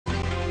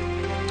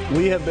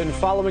We have been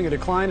following a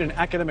decline in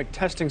academic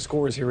testing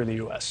scores here in the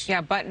U.S.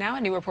 Yeah, but now a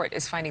new report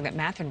is finding that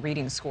math and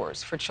reading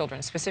scores for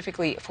children,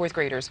 specifically fourth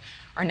graders,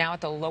 are now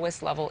at the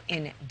lowest level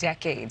in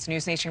decades.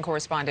 NewsNation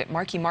correspondent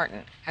Marky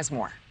Martin has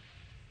more.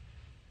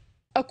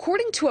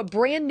 According to a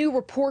brand new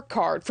report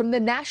card from the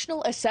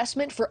National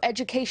Assessment for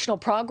Educational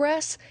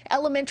Progress,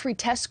 elementary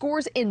test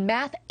scores in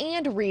math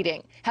and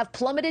reading have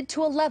plummeted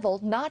to a level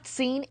not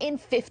seen in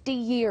 50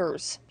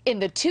 years. In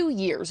the 2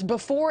 years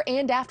before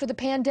and after the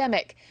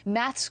pandemic,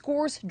 math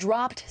scores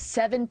dropped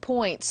 7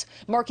 points,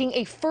 marking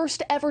a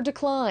first ever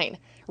decline.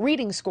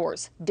 Reading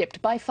scores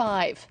dipped by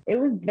 5. It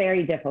was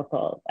very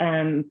difficult.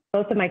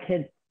 Both of my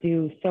kids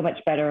do so much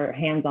better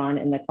hands-on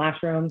in the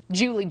classroom.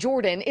 Julie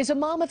Jordan is a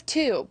mom of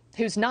 2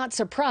 who's not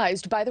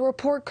surprised by the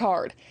report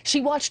card.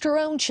 She watched her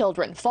own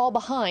children fall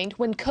behind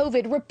when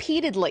COVID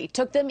repeatedly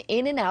took them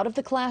in and out of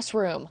the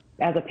classroom.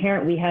 As a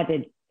parent, we had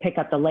to pick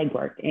up the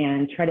legwork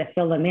and try to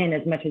fill them in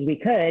as much as we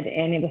could,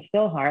 and it was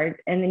still hard.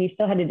 And then you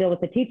still had to deal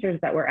with the teachers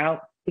that were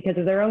out because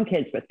of their own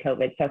kids with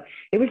COVID. So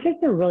it was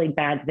just a really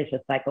bad,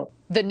 vicious cycle.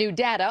 The new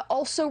data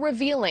also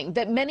revealing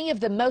that many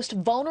of the most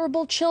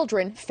vulnerable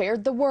children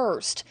fared the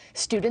worst.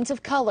 Students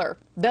of color,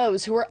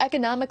 those who are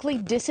economically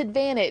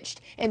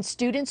disadvantaged, and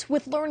students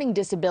with learning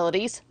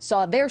disabilities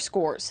saw their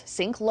scores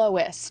sink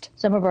lowest.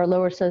 Some of our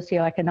lower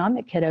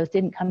socioeconomic kiddos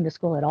didn't come to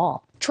school at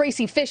all.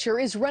 Tracy Fisher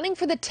is running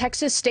for the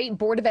Texas State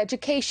Board of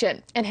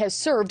Education and has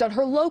served on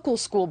her local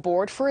school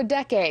board for a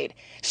decade.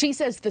 She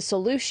says the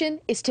solution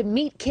is to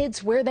meet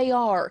kids where they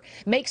are,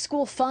 make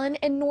school fun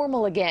and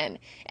normal again,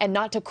 and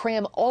not to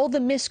cram all the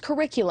missed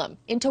curriculum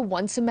into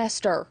one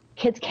semester.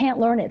 Kids can't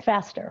learn it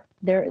faster.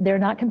 They're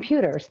not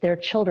computers, they're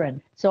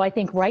children. So I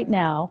think right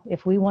now,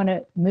 if we want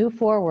to move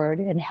forward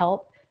and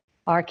help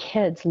our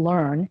kids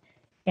learn,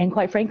 and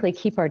quite frankly,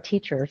 keep our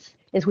teachers,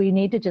 is we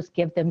need to just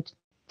give them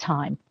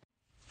time.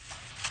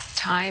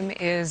 Time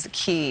is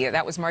key.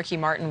 That was Marky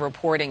Martin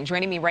reporting.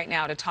 Joining me right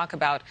now to talk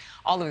about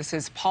all of this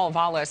is Paul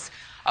Vallas,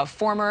 a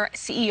former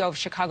CEO of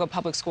Chicago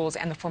Public Schools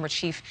and the former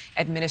chief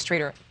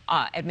administrative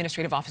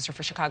officer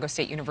for Chicago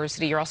State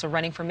University. You're also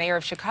running for mayor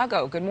of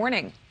Chicago. Good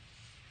morning.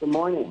 Good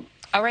morning.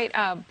 All right,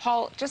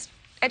 Paul, just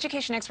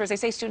education experts, they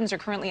say students are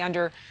currently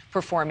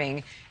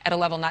underperforming at a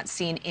level not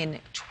seen in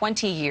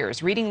 20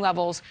 years. Reading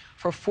levels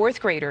for fourth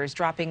graders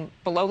dropping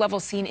below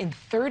levels seen in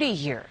 30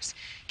 years.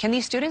 Can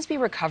these students be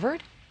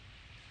recovered?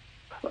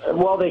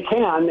 Well, they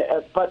can,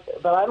 but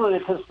I don't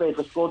anticipate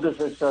the school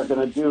districts are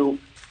going to do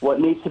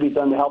what needs to be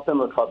done to help them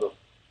recover.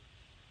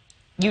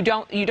 You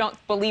don't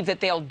believe that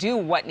they'll do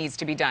what needs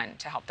to be done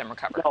to help them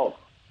recover?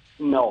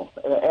 No,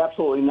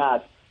 absolutely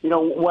not. You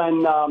know,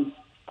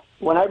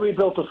 when I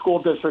rebuilt the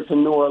school district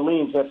in New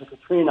Orleans after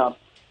Katrina,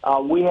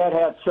 we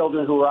had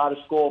children who were out of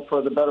school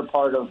for the better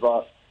part of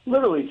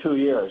literally 2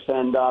 years,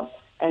 and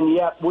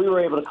yet we were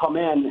able to come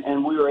in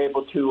and we were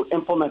able to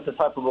implement the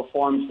type of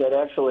reforms that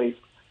actually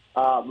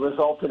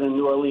resulted in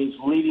New Orleans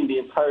leading the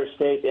entire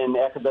state in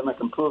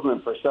academic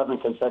improvement for 7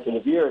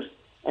 consecutive years.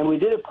 And we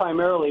did it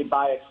primarily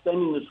by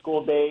extending the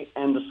school day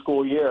and the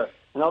school year.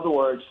 In other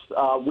words,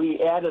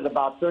 we added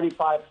about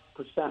 35%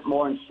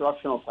 more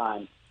instructional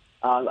time.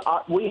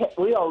 We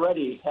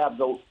already have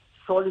the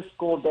shortest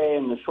school day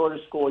and the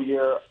shortest school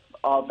year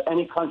of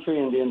any country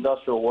in the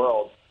industrial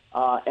world.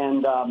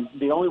 And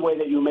the only way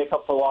that you make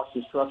up for lost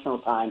instructional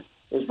time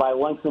is by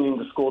lengthening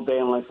the school day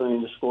and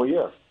lengthening the school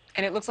year.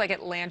 And it looks like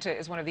Atlanta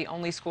is one of the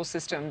only school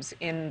systems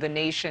in the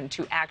nation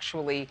to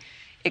actually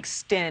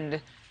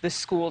extend the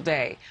school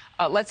day.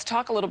 Let's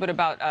talk a little bit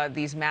about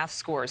these math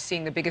scores,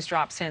 seeing the biggest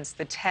drop since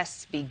the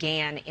tests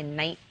began in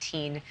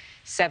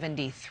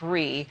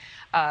 1973.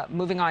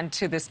 Moving on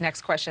to this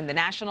next question, the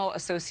National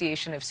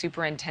Association of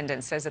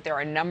Superintendents says that there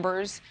are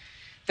numbers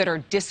that are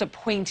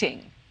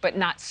disappointing but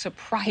not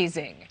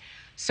surprising.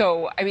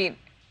 So, I mean,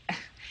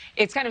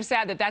 it's kind of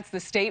sad that that's the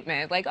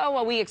statement, like, oh,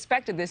 well, we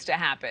expected this to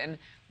happen.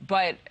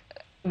 But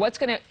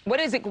what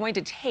is it going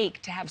to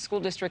take to have school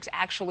districts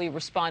actually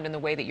respond in the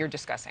way that you're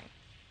discussing?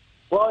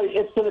 Well,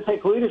 it's going to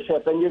take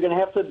leadership, and you're going to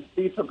have to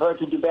be prepared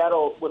to do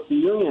battle with the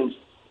unions,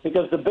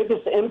 because the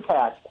biggest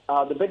impact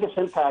has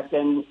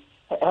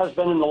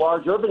been in the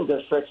large urban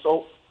districts,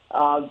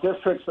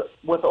 districts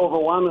with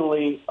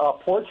overwhelmingly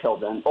poor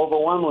children,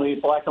 overwhelmingly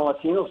Black and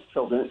Latino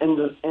children.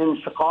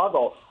 In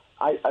Chicago,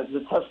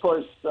 the test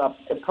scores,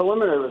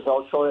 preliminary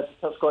results show that the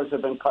test scores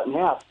have been cut in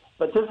half.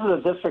 But this is a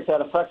district that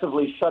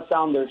effectively shut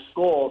down their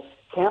school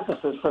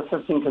campuses for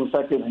 15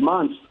 consecutive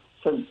months,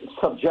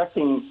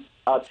 subjecting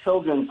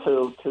children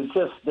to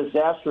just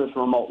disastrous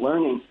remote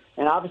learning.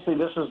 And obviously,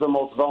 this is the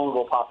most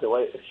vulnerable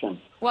population.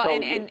 Well, so,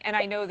 and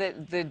I know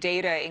that the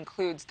data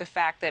includes the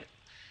fact that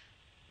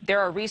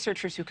there are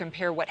researchers who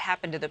compare what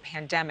happened to the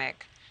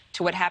pandemic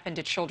to what happened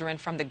to children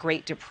from the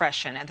Great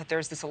Depression, and that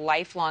there's this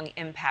lifelong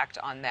impact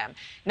on them.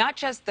 Not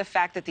just the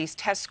fact that these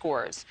test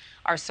scores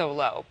are so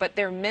low, but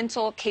their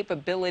mental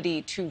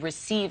capability to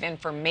receive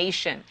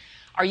information.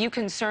 Are you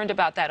concerned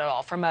about that at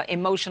all from an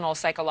emotional,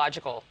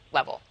 psychological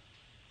level?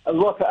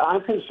 Look,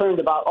 I'm concerned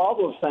about all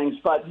those things,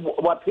 but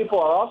what people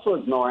are also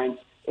ignoring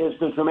is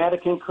the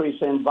dramatic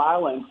increase in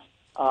violence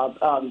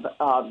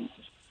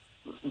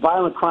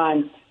violent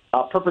crime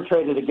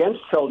perpetrated against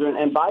children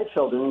and by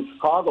children in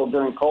Chicago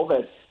during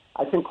COVID.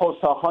 I think close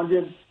to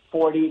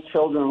 140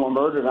 children were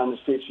murdered on the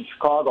streets of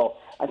Chicago.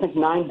 I think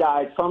 9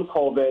 died from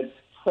COVID,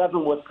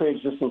 7 with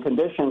pre-existing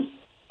conditions.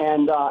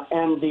 And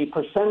the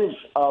percentage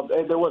of,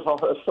 there was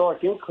a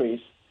historic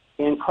increase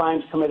in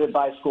crimes committed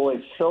by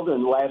school-age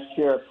children. Last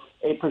year,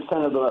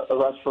 8% of the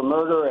arrests for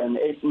murder and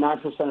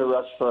 9% of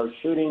arrests for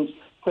shootings,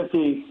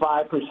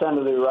 55%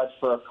 of the arrests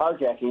for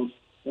carjackings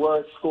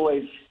were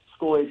school-age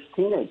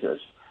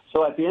teenagers.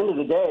 So at the end of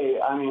the day,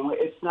 I mean,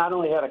 it's not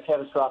only had a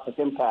catastrophic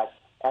impact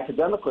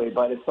academically,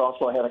 but it's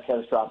also had a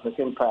catastrophic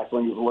impact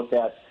when you look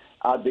at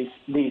the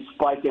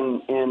spike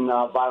in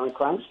violent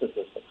crime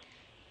statistics.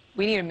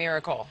 We need a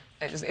miracle,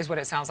 is what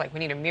it sounds like. We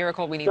need a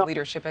miracle. We need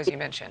leadership, as you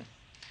mentioned.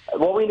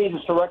 What we need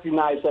is to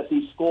recognize that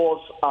these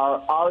schools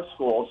are our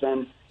schools,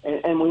 and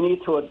we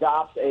need to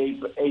adopt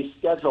a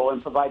schedule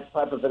and provide the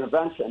type of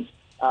interventions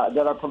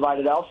that are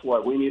provided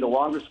elsewhere. We need a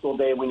longer school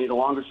day. We need a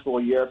longer school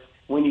year.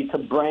 We need to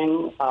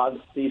bring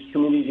these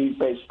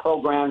community-based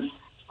programs,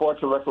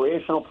 sports and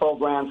recreational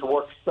programs,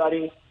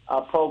 work-study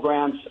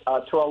programs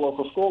to our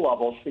local school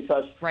levels,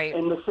 because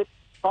in the city of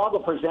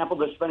Chicago, for example,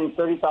 they're spending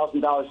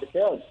 $30,000 a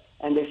kid,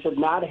 and they should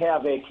not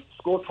have a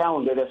school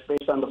calendar that's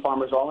based on the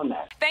Farmer's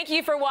Almanac. Thank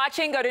you for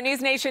watching. Go to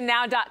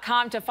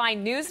newsnationnow.com to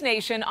find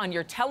NewsNation on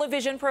your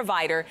television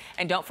provider.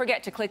 And don't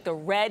forget to click the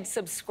red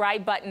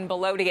subscribe button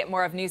below to get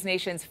more of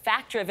NewsNation's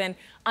fact-driven,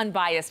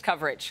 unbiased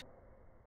coverage.